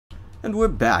And we're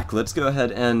back. Let's go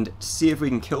ahead and see if we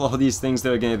can kill all these things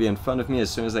that are going to be in front of me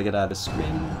as soon as I get out of the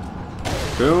screen.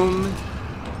 Boom.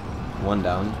 One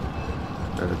down.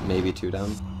 Or maybe two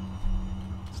down.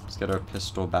 Let's get our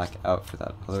pistol back out for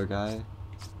that other guy.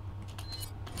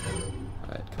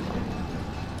 Alright, come on.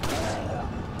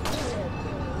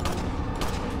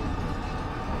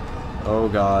 Oh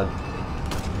god.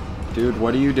 Dude,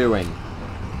 what are you doing?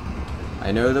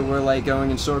 I know that we're like going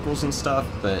in circles and stuff,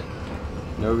 but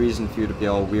no reason for you to be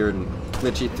all weird and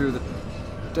glitchy through the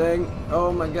thing.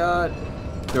 Oh my god.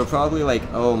 They're probably like,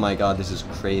 oh my god, this is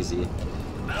crazy.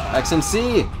 X and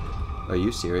C! Are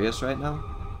you serious right now?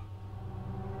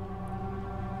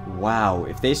 Wow,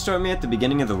 if they start me at the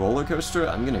beginning of the roller coaster,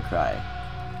 I'm gonna cry.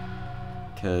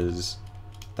 'Cause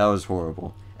that was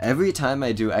horrible. Every time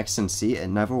I do X and C, it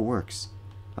never works.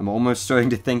 I'm almost starting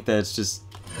to think that it's just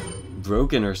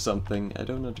broken or something. I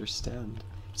don't understand.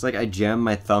 It's like I jammed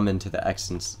my thumb into the X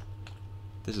and C.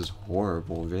 This is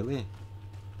horrible, really?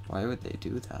 Why would they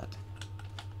do that?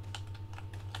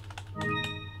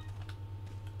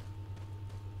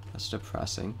 That's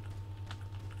depressing.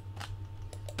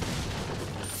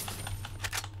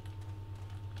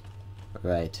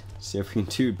 Alright, see if we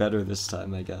can do better this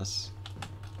time, I guess.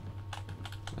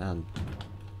 Man.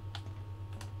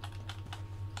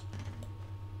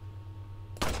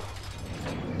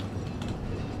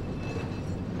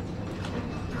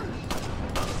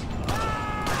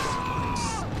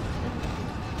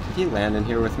 Did he land in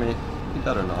here with me? He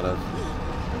better not have.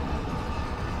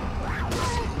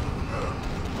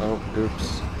 Oh,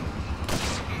 oops.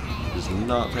 He's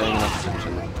not paying enough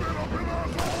attention.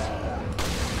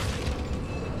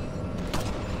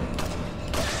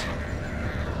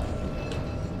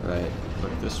 Right,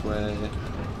 look this way.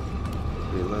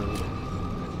 Reload.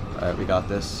 Alright, we got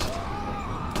this.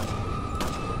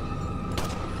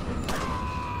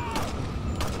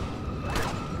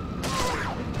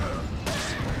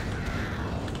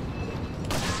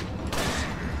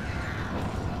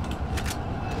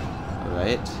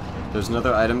 There's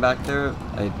another item back there.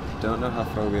 I don't know how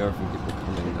far we are from people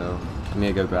coming though. I'm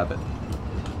gonna go grab it.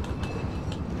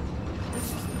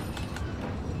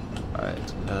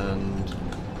 Alright, and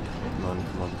come on,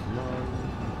 come on, come on.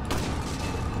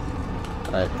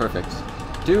 Alright, perfect.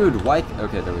 Dude, why?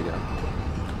 Okay, there we go.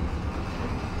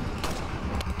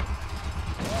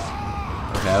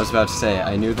 Okay, I was about to say,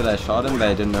 I knew that I shot him, but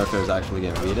I didn't know if I was actually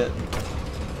gonna read it.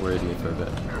 Worried me for a bit.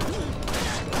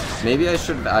 Maybe I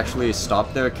should have actually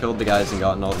stopped there, killed the guys, and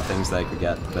gotten all the things that I could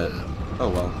get, but oh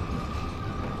well.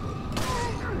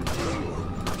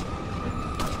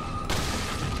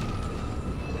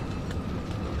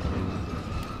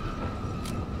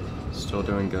 Still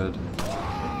doing good.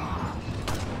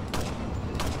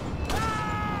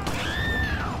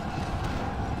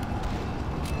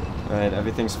 Alright,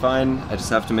 everything's fine. I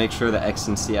just have to make sure that X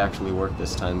and C actually work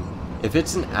this time. If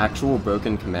it's an actual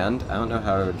broken command, I don't know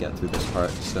how I would get through this part,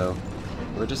 so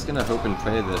we're just gonna hope and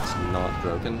pray that it's not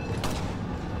broken.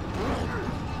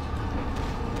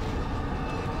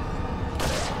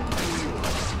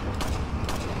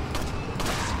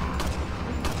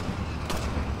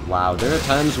 Wow, there are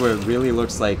times where it really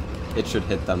looks like it should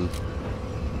hit them,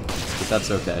 but that's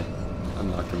okay.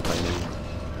 I'm not complaining.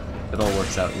 It all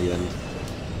works out in the end.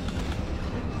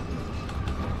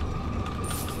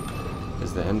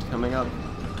 Is the end coming up?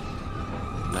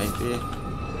 Might be.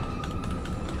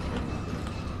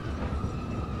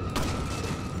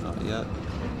 Not yet.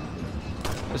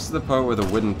 This is the part where the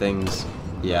wooden things...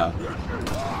 Yeah.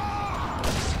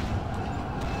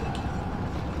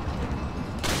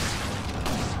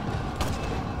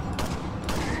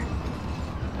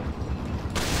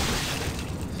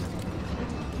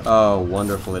 Oh,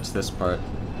 wonderful. It's this part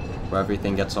where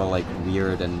everything gets all like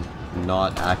weird and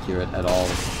not accurate at all.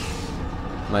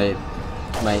 My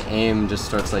aim just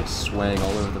starts like swaying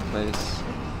all over the place.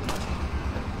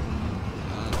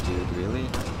 Oh, dude, really?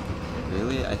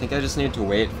 Really? I think I just need to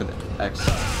wait for the X.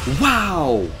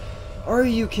 Wow! Are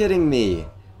you kidding me?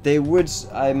 They would...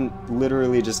 I'm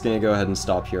literally just gonna go ahead and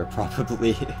stop here,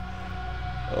 probably.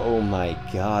 Oh my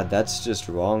god, that's just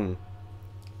wrong.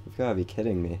 You've gotta be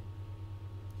kidding me.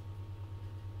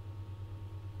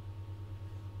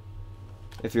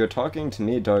 If you're talking to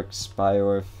me, Dark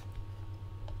Spyorf,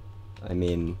 I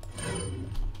mean,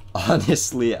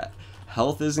 honestly,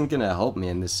 health isn't gonna help me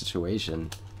in this situation.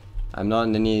 I'm not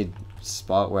in any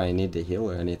spot where I need to heal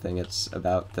or anything. It's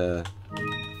about the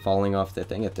falling off the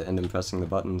thing at the end and pressing the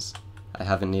buttons. I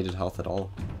haven't needed health at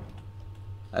all.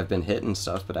 I've been hit and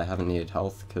stuff, but I haven't needed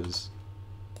health because,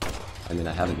 I mean,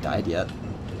 I haven't died yet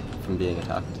from being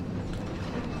attacked.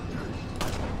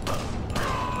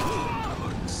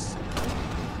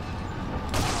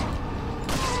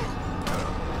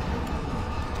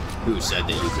 Who said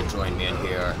that you could join me in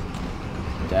here?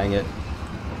 Dang it.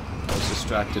 I was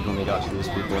distracted when we got to these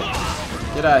people.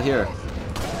 Get out of here.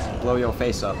 Blow your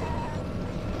face up.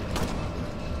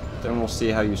 Then we'll see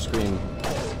how you scream.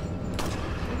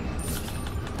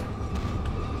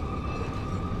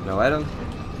 No item?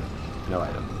 No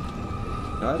item.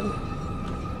 No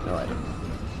item? No item.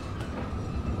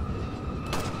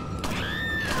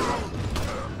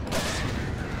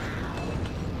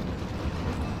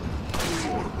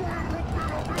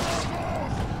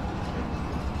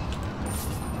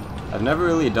 I've never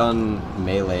really done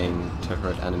meleeing to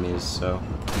hurt enemies, so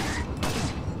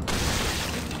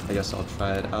I guess I'll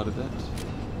try it out a bit.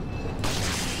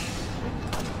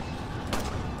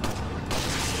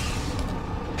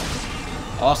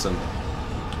 Awesome.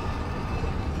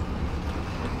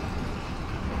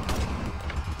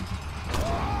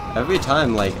 Every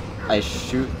time, like, I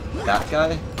shoot that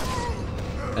guy,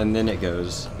 and then it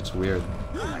goes. It's weird.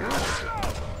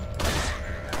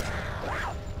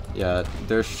 Yeah,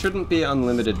 there shouldn't be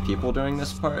unlimited people during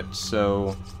this part,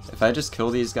 so if I just kill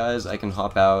these guys, I can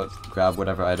hop out, grab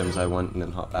whatever items I want, and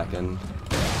then hop back in.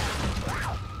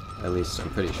 At least I'm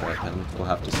pretty sure I can. We'll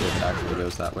have to see if it actually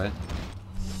goes that way.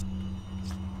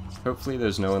 Hopefully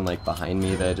there's no one, like, behind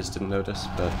me that I just didn't notice,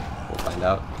 but we'll find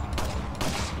out.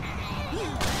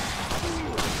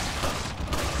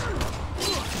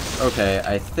 Okay,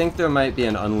 I think there might be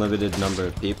an unlimited number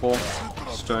of people.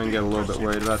 Starting to get a little bit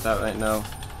worried about that right now.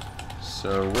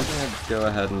 So we're gonna go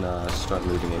ahead and start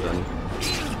moving again.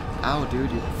 Ow, dude,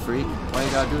 you freak. Why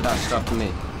you gotta do that stuff to me?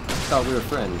 I thought we were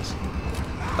friends.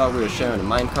 I thought we were sharing a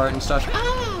minecart and stuff.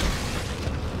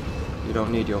 You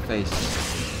don't need your face.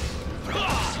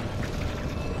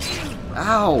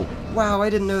 Ow! Wow,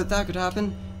 I didn't know that that could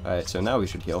happen. Alright, so now we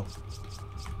should heal.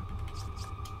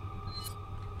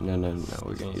 No,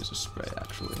 we're gonna use a spray,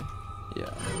 actually.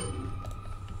 Yeah.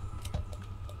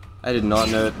 I did not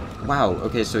know it. Wow,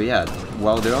 okay, so yeah,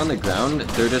 while they're on the ground,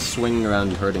 they're just swinging around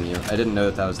and hurting you. I didn't know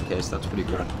that that was the case. That's pretty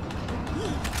cool.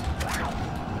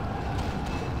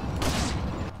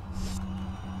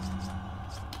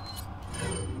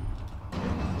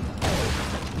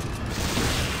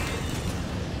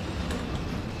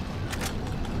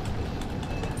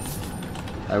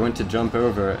 I went to jump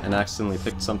over and accidentally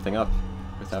picked something up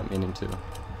without meaning to.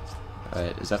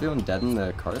 Alright, is everyone dead in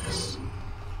the carts?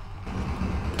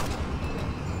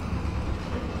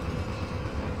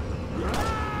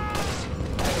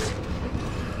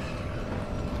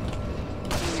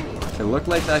 It looked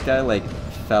like that guy, like,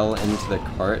 fell into the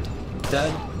cart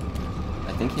dead.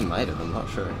 I think he might have, I'm not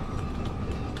sure.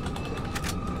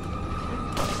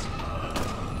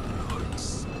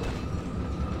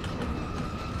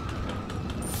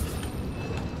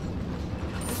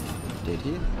 Did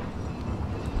he?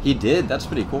 He did, that's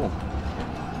pretty cool.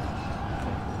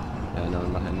 Yeah, no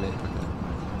one behind me. Okay.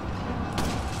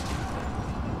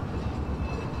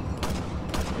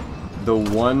 The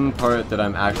one part that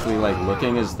I'm actually, like,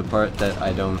 looking is the part that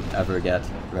I don't ever get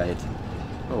right.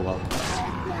 Oh well.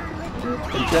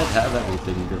 You can't have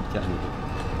everything good, can you?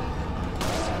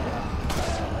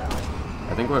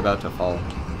 I think we're about to fall.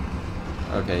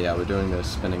 Okay, yeah, we're doing the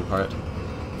spinning part.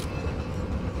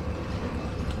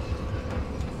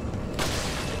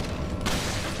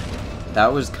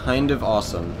 That was kind of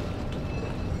awesome.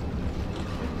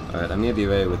 Alright, I'm gonna be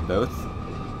ready with both.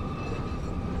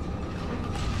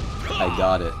 I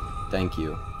got it. Thank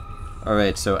you.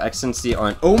 Alright, so X and C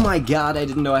aren't— oh my god, I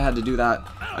didn't know I had to do that.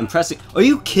 I'm pressing— are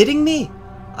you kidding me?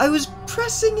 I was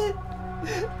pressing it!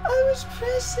 I was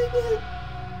pressing it!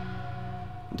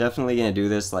 I'm definitely gonna do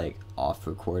this, like, off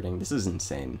recording. This is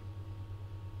insane.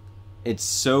 It's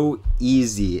so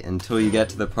easy until you get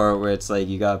to the part where it's like,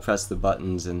 you gotta press the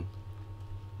buttons, and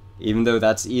even though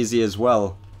that's easy as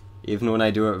well, even when I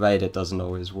do it right, it doesn't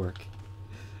always work.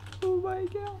 Oh my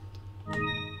god.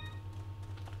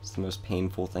 It's the most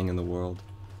painful thing in the world.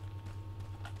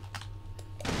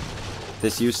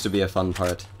 This used to be a fun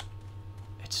part.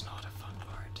 It's not a fun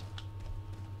part.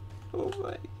 Oh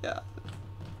my god.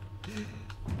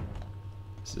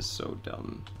 This is so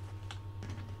dumb.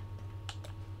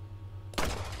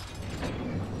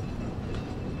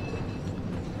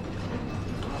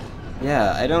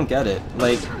 Yeah, I don't get it.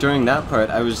 Like, during that part,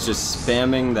 I was just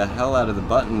spamming the hell out of the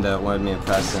button that wanted me to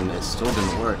press, and it still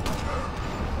didn't work.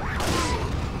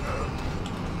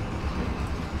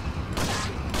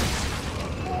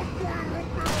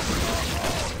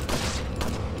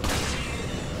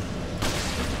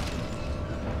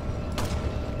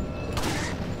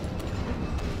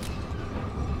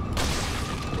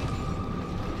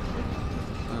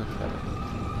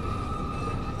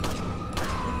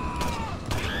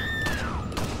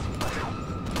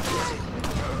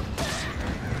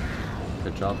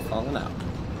 job falling out.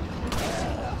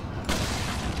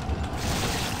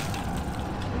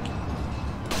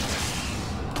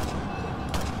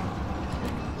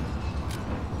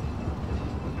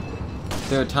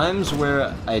 There are times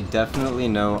where I definitely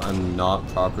know I'm not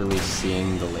properly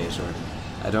seeing the laser.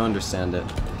 I don't understand it,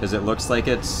 because it looks like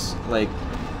it's, like,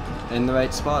 in the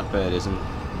right spot, but it isn't.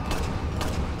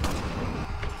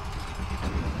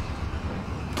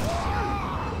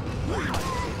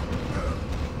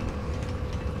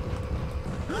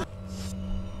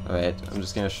 Alright, I'm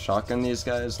just gonna shotgun these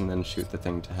guys and then shoot the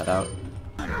thing to head out.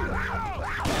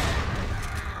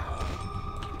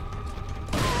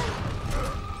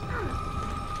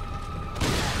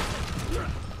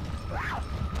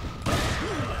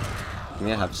 I'm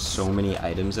gonna have so many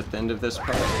items at the end of this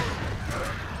part.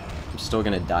 I'm still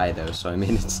gonna die though, so I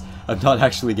mean, I'm not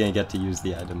actually gonna get to use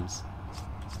the items.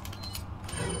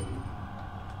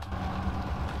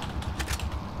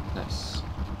 Nice.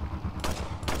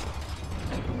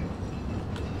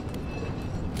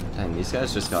 Dang, these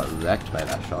guys just got wrecked by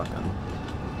that shotgun.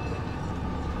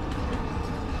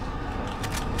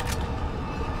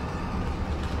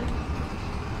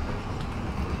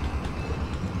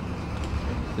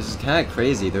 This is kind of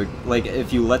crazy. They're like,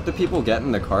 if you let the people get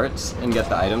in the carts and get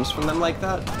the items from them like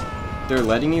that, they're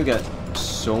letting you get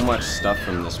so much stuff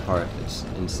from this part. It's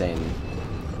insane.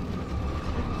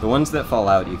 The ones that fall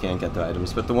out, you can't get the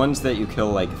items, but the ones that you kill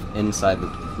like inside the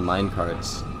mine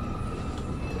carts,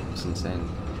 it's insane.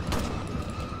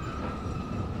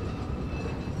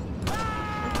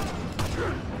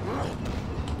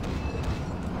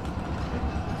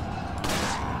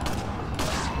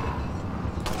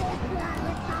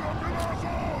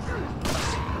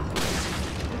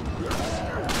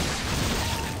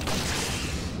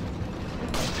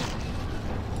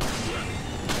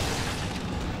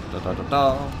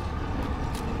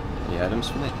 Any items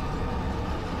for me?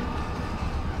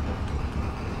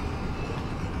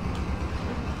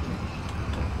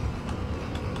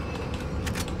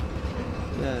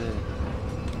 Yay.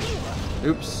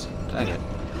 Oops. Dang it.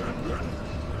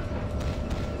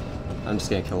 I'm just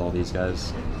gonna kill all these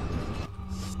guys.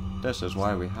 This is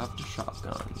why we have the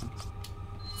shotgun.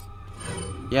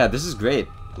 Yeah, this is great.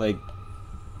 Like,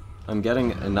 I'm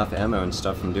getting enough ammo and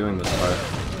stuff from doing this part.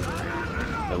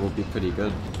 That will be pretty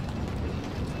good.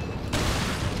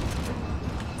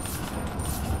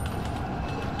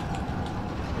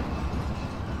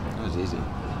 That was easy.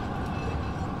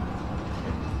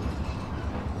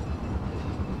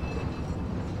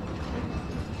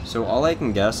 So all I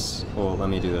can guess... Well, let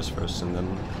me do this first and then...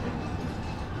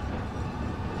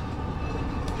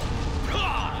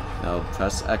 Now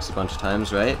press X a bunch of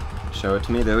times, right? Show it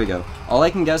to me, there we go. All I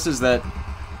can guess is that...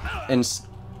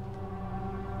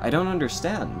 I don't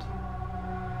understand.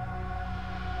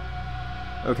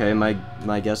 Okay,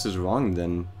 my guess is wrong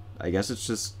then. I guess it's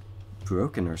just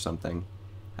broken or something.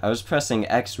 I was pressing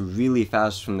X really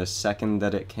fast from the second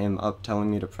that it came up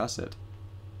telling me to press it.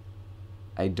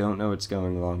 I don't know what's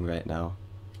going wrong right now.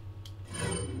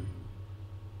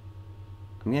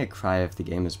 I'm gonna cry if the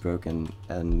game is broken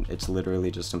and it's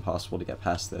literally just impossible to get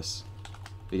past this.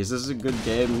 Because this is a good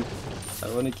game. I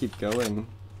want to keep going.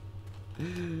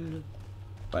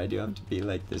 Why do you have to be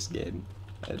like this game?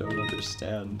 I don't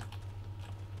understand.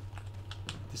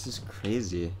 This is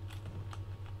crazy.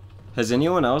 Has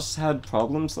anyone else had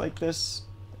problems like this?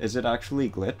 Is it actually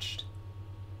glitched?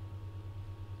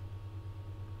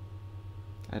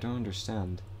 I don't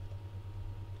understand.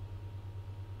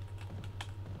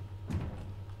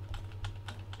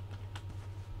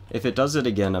 If it does it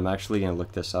again, I'm actually gonna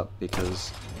look this up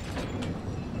because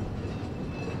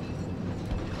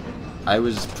I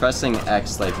was pressing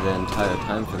X like the entire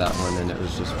time for that one and it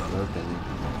was just broken.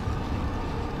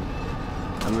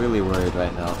 I'm really worried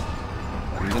right now.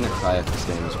 I'm gonna cry if this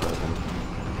game is broken.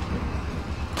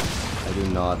 I do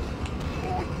not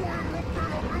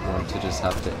want to just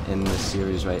have to end this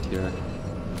series right here.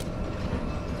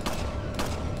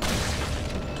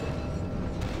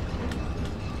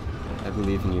 I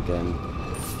believe in you, game.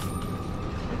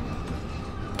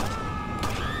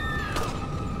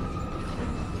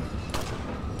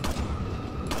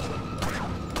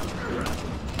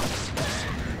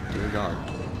 Dear God.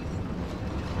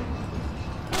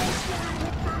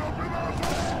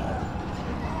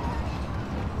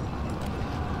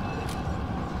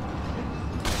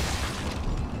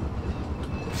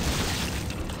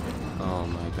 Oh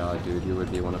my God, dude, you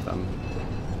would be one of them.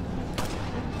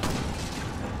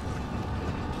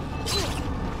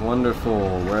 Wonderful,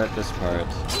 we're at this part.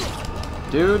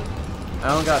 Dude, I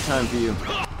don't got time for you.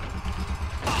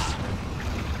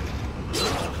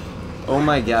 Oh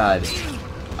my God.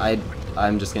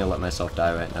 I'm just gonna let myself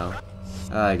die right now.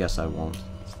 I guess I won't.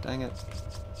 Dang it.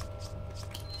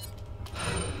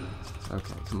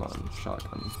 Okay, come on,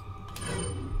 shotgun.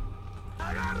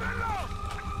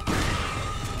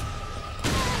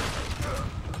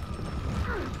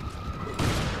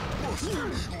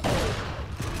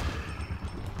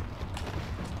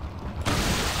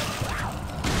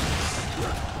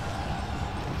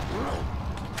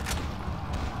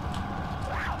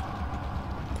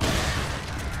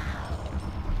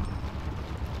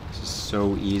 This is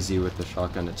so easy with the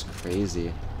shotgun, it's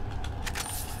crazy.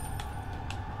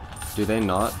 Do they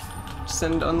not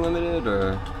send unlimited,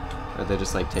 or are they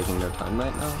just like taking their time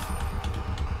right now?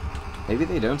 Maybe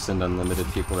they don't send unlimited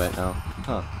people right now.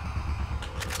 Huh.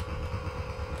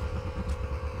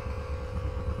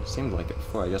 Seemed like it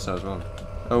before, I guess I was wrong.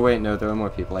 Oh wait, no, there are more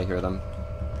people, I hear them.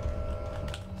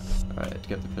 Alright,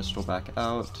 get the pistol back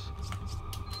out.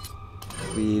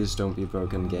 Please don't be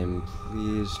broken, game.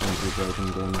 Please don't be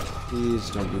broken, game. Please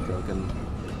don't be broken.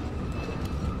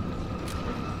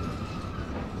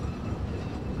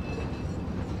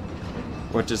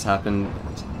 What just happened?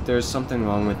 There's something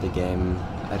wrong with the game.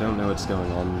 I don't know what's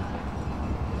going on.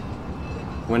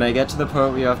 When I get to the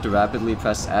part where you have to rapidly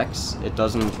press X, it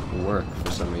doesn't work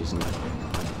for some reason.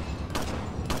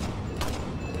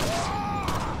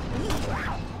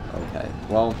 Okay,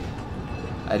 well,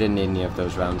 I didn't need any of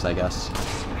those rounds, I guess.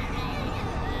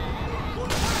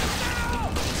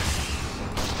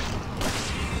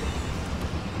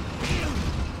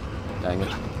 Dang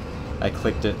it. I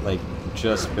clicked it, like,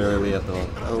 just barely at the...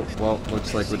 Oh, well,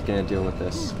 looks like we're gonna deal with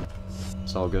this.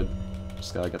 It's all good.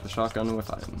 Just gotta get the shotgun and we're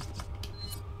fine.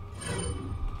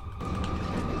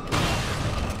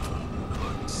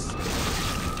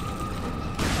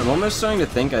 I'm almost starting to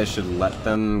think I should let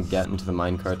them get into the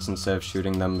minecarts instead of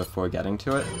shooting them before getting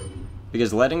to it.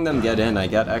 Because letting them get in, I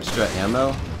get extra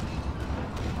ammo.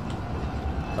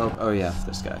 Oh yeah,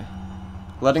 this guy.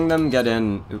 Letting them get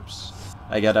in, oops,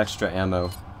 I get extra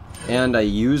ammo. And I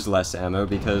use less ammo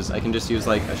because I can just use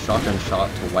like a shotgun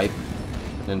shot to wipe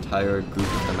an entire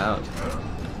group of them out.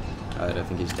 Alright, I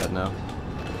think he's dead now.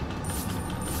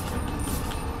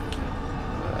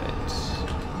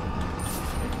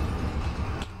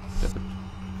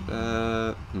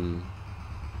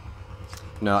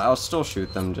 No, I'll still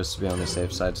shoot them just to be on the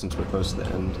safe side since we're close to the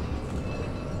end.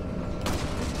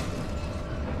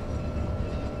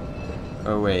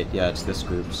 Oh wait, yeah, it's this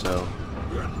group, so...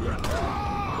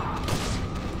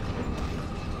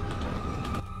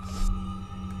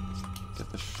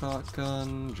 Get the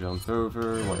shotgun, jump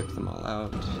over, wipe them all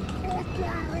out.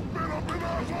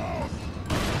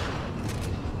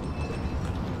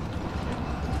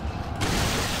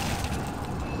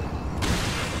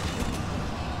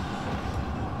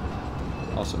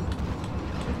 Awesome.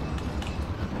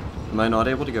 Am I not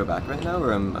able to go back right now,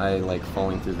 or am I, like,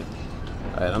 falling through the...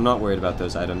 Alright, I'm not worried about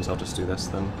those items, I'll just do this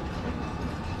then.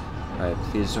 Alright,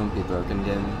 please don't be broken,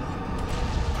 game.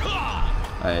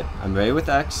 Alright, I'm ready with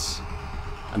X.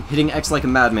 I'm hitting X like a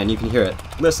madman, you can hear it.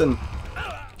 Listen!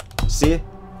 See?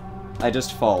 I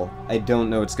just fall. I don't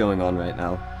know what's going on right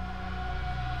now.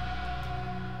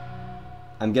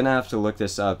 I'm gonna have to look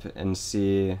this up and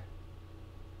see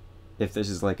if this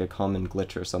is like a common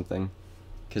glitch or something,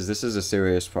 because this is a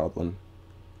serious problem.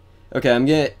 Okay, I'm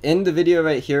gonna end the video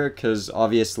right here, because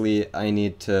obviously I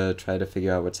need to try to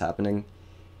figure out what's happening.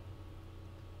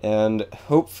 And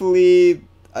hopefully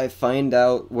I find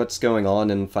out what's going on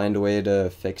and find a way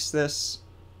to fix this,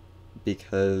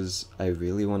 because I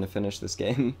really want to finish this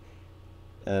game.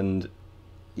 And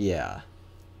yeah.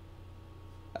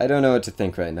 I don't know what to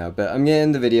think right now, but I'm gonna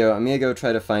end the video. I'm gonna go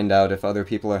try to find out if other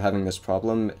people are having this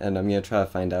problem, and I'm gonna try to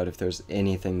find out if there's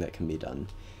anything that can be done.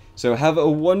 So have a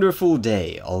wonderful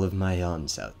day, all of my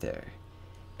aunts out there.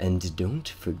 And don't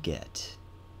forget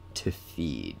to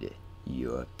feed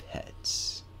your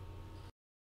pets.